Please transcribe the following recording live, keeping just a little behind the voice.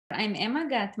I'm Emma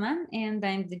Guttman, and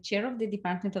I'm the chair of the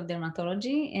Department of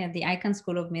Dermatology at the Icahn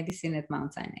School of Medicine at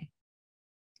Mount Sinai.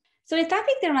 So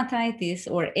atopic dermatitis,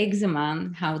 or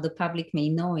eczema, how the public may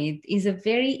know it, is a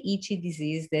very itchy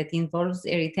disease that involves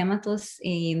erythematous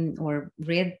or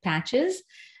red patches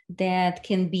that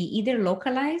can be either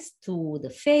localized to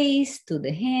the face, to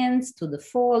the hands, to the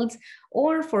folds,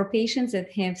 or for patients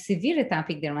that have severe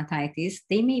atopic dermatitis,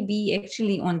 they may be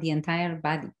actually on the entire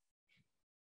body.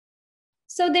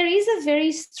 So there is a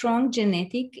very strong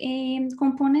genetic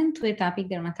component to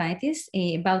atopic dermatitis.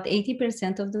 About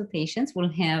 80% of the patients will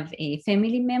have a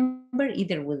family member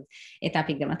either with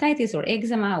atopic dermatitis or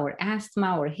eczema or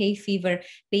asthma or hay fever,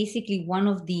 basically one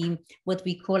of the what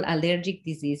we call allergic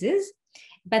diseases.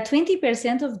 But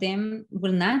 20% of them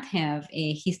will not have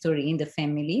a history in the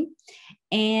family.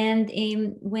 And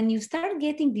when you start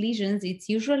getting lesions, it's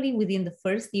usually within the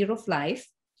first year of life.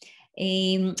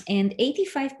 And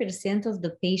 85% of the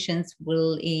patients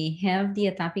will have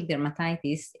the atopic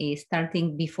dermatitis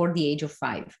starting before the age of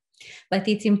 5. But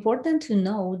it's important to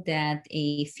know that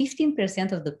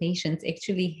 15% of the patients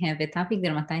actually have atopic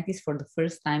dermatitis for the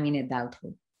first time in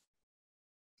adulthood.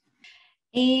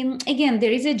 Again,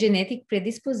 there is a genetic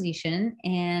predisposition,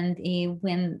 and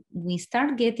when we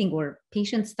start getting, or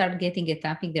patients start getting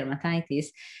atopic dermatitis,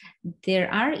 there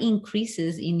are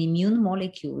increases in immune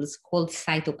molecules called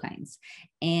cytokines.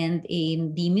 And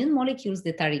the immune molecules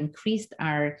that are increased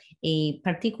are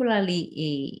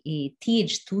particularly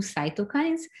Th2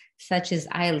 cytokines, such as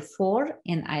IL-4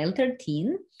 and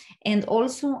IL-13, and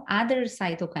also other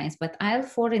cytokines. But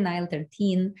IL-4 and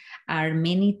IL-13 are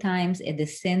many times at the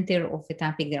center of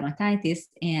atopic dermatitis,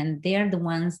 and they are the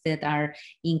ones that are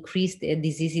increased at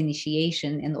disease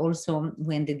initiation and also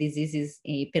when the disease is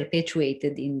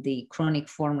perpetuated in the chronic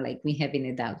form like we have in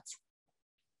adults.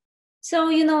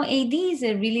 So, AD is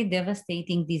a really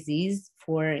devastating disease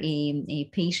for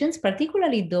patients,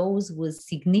 particularly those with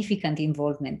significant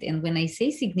involvement. And when I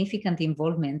say significant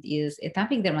involvement, is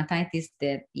atopic dermatitis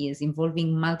that is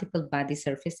involving multiple body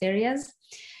surface areas.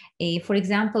 For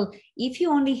example, if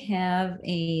you only have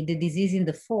the disease in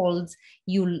the folds,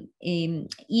 you'll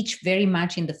itch very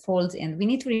much in the folds. And we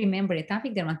need to remember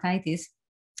atopic dermatitis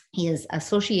is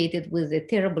associated with a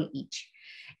terrible itch.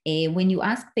 When you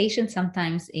ask patients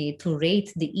sometimes to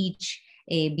rate the itch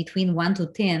between 1 to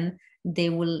 10, they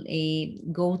will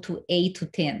go to 8 to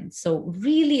 10. So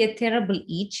really a terrible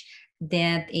itch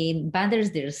that bothers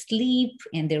their sleep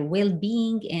and their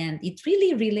well-being, and it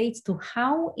really relates to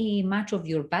how much of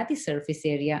your body surface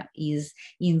area is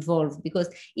involved. Because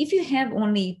if you have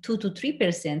only 2 to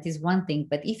 3% is one thing,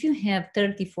 but if you have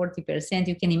 30-40%,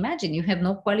 you can imagine you have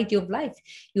no quality of life.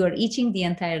 You are itching the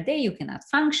entire day, you cannot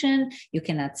function, you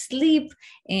cannot sleep,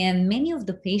 and many of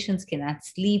the patients cannot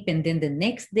sleep, and then the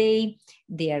next day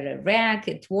they are a wreck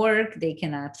at work, they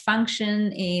cannot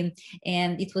function,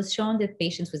 and it was shown that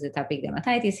patients with atopic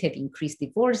dermatitis have increased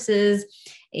divorces,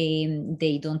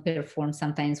 they don't perform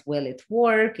sometimes well at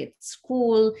work, at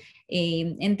school,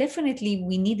 and definitely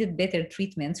we needed better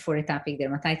treatments for atopic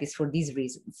dermatitis for these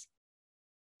reasons.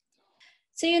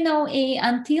 So,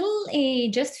 until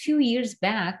just a few years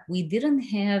back, we didn't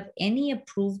have any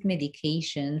approved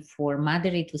medication for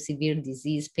moderate to severe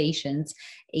disease patients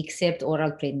except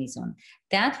oral prednisone.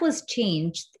 That was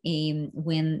changed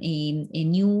when a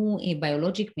new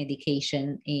biologic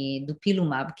medication,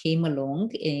 dupilumab, came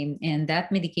along, and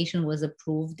that medication was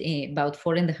approved about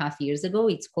 4.5 years ago.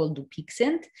 It's called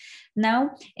Dupixent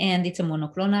now, and it's a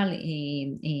monoclonal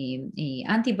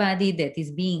antibody that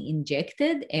is being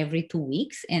injected every 2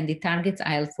 weeks, and it targets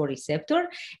IL-4 receptor,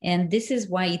 and this is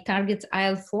why it targets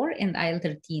IL-4 and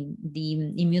IL-13, the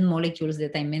immune molecules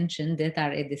that I mentioned that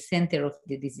are at the center of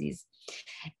the disease.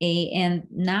 And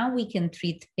now we can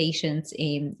treat patients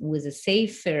with a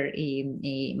safer,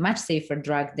 much safer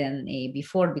drug than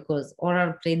before, because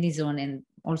oral prednisone and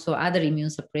also other immune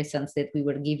suppressants that we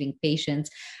were giving patients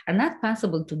are not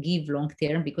possible to give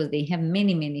long-term because they have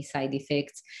many, many side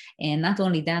effects. And not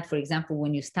only that, for example,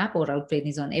 when you stop oral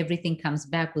prednisone, everything comes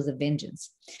back with a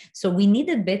vengeance. So we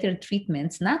needed better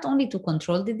treatments, not only to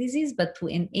control the disease, but to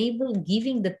enable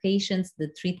giving the patients the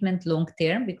treatment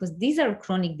long-term, because these are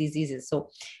chronic diseases. So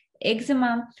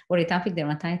eczema or atopic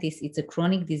dermatitis, it's a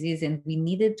chronic disease, and we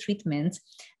needed treatments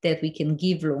that we can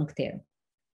give long-term.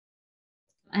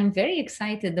 I'm very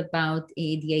excited about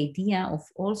the idea of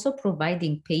also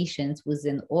providing patients with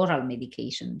an oral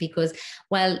medication, because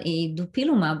while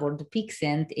dupilumab or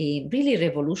Dupixent really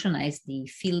revolutionized the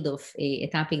field of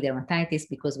atopic dermatitis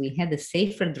because we had a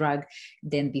safer drug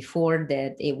than before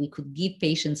that we could give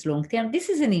patients long-term, this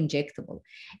is an injectable.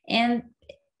 And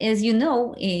as you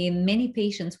know, many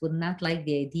patients would not like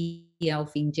the idea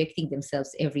of injecting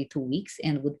themselves every 2 weeks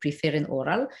and would prefer an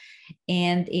oral.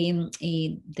 And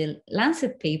the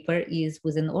Lancet paper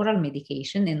was an oral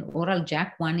medication, an oral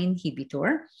JAK1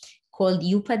 inhibitor called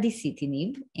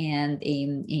upadacitinib, and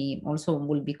also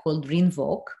will be called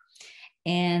Rinvoq.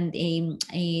 And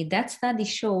that study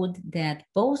showed that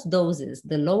both doses,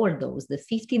 the lower dose, the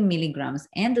 15 milligrams,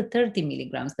 and the 30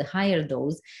 milligrams, the higher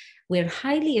dose, were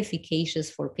highly efficacious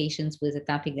for patients with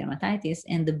atopic dermatitis.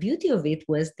 And the beauty of it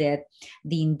was that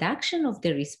the induction of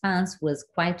the response was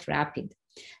quite rapid.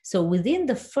 So within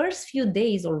the first few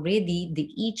days already, the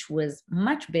itch was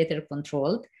much better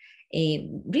controlled,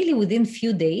 really within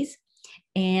few days.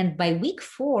 And by week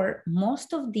 4,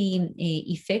 most of the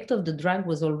effect of the drug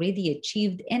was already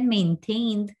achieved and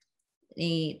maintained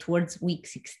towards week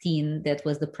 16. That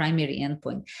was the primary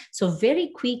endpoint. So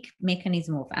very quick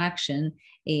mechanism of action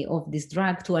of this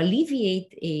drug to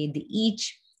alleviate the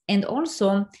itch and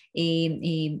also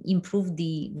improve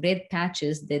the red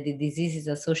patches that the disease is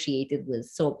associated with.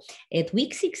 So at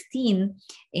week 16,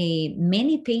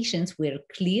 many patients were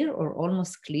clear or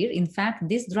almost clear. In fact,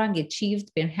 this drug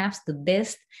achieved perhaps the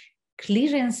best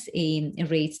clearance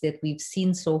rates that we've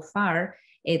seen so far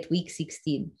at week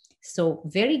 16. So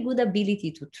very good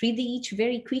ability to treat the itch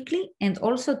very quickly and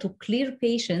also to clear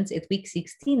patients at week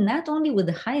 16, not only with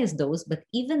the highest dose, but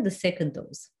even the second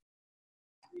dose.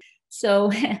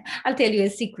 So I'll tell you a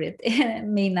secret. It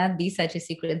may not be such a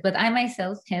secret, but I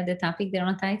myself had atopic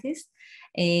dermatitis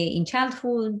in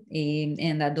childhood,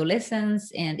 and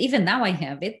adolescence, and even now I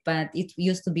have it, but it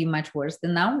used to be much worse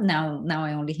than now. Now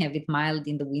I only have it mild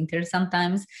in the winter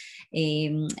sometimes,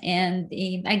 and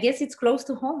I guess it's close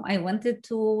to home. I wanted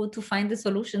to find a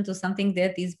solution to something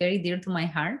that is very dear to my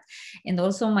heart, and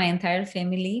also my entire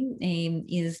family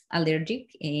is allergic.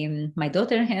 My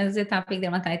daughter has atopic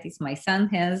dermatitis. My son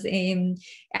has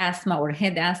asthma or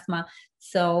had asthma.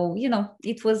 So,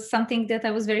 it was something that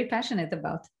I was very passionate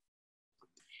about.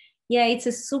 Yeah, it's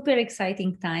a super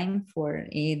exciting time for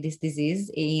this disease,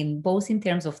 both in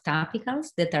terms of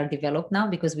topicals that are developed now,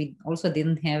 because we also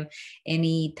didn't have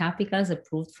any topicals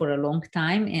approved for a long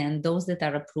time. And those that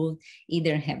are approved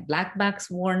either have black box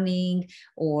warning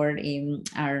or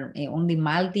are only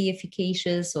mildly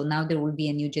efficacious. So now there will be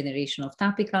a new generation of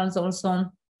topicals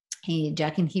also.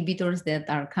 JAK inhibitors that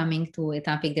are coming to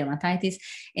atopic dermatitis.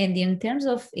 And in terms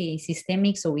of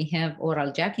systemic, so we have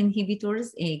oral JAK inhibitors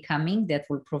coming that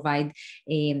will provide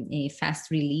a fast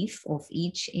relief of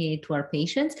itch to our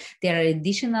patients. There are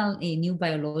additional new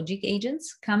biologic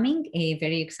agents coming,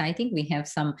 very exciting. We have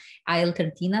some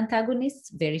IL-13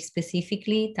 antagonists, very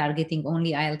specifically targeting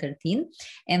only IL-13.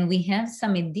 And we have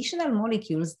some additional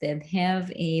molecules that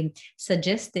have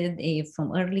suggested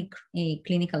from early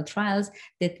clinical trials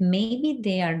that maybe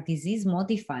they are disease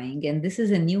modifying, and this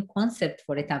is a new concept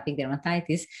for atopic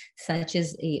dermatitis, such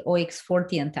as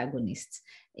OX40 antagonists.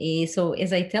 So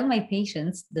as I tell my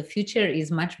patients, the future is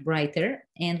much brighter,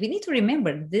 and we need to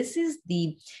remember this is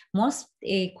the most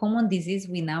common disease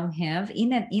we now have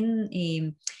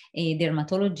in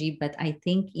dermatology, but I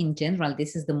think in general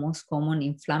this is the most common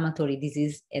inflammatory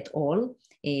disease at all.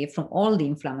 From all the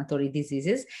inflammatory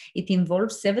diseases, it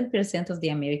involves 7% of the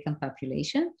American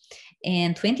population,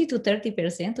 and 20 to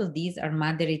 30% of these are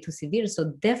moderate to severe. So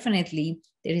definitely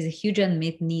there is a huge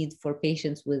unmet need for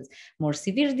patients with more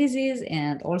severe disease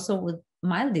and also with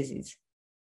mild disease.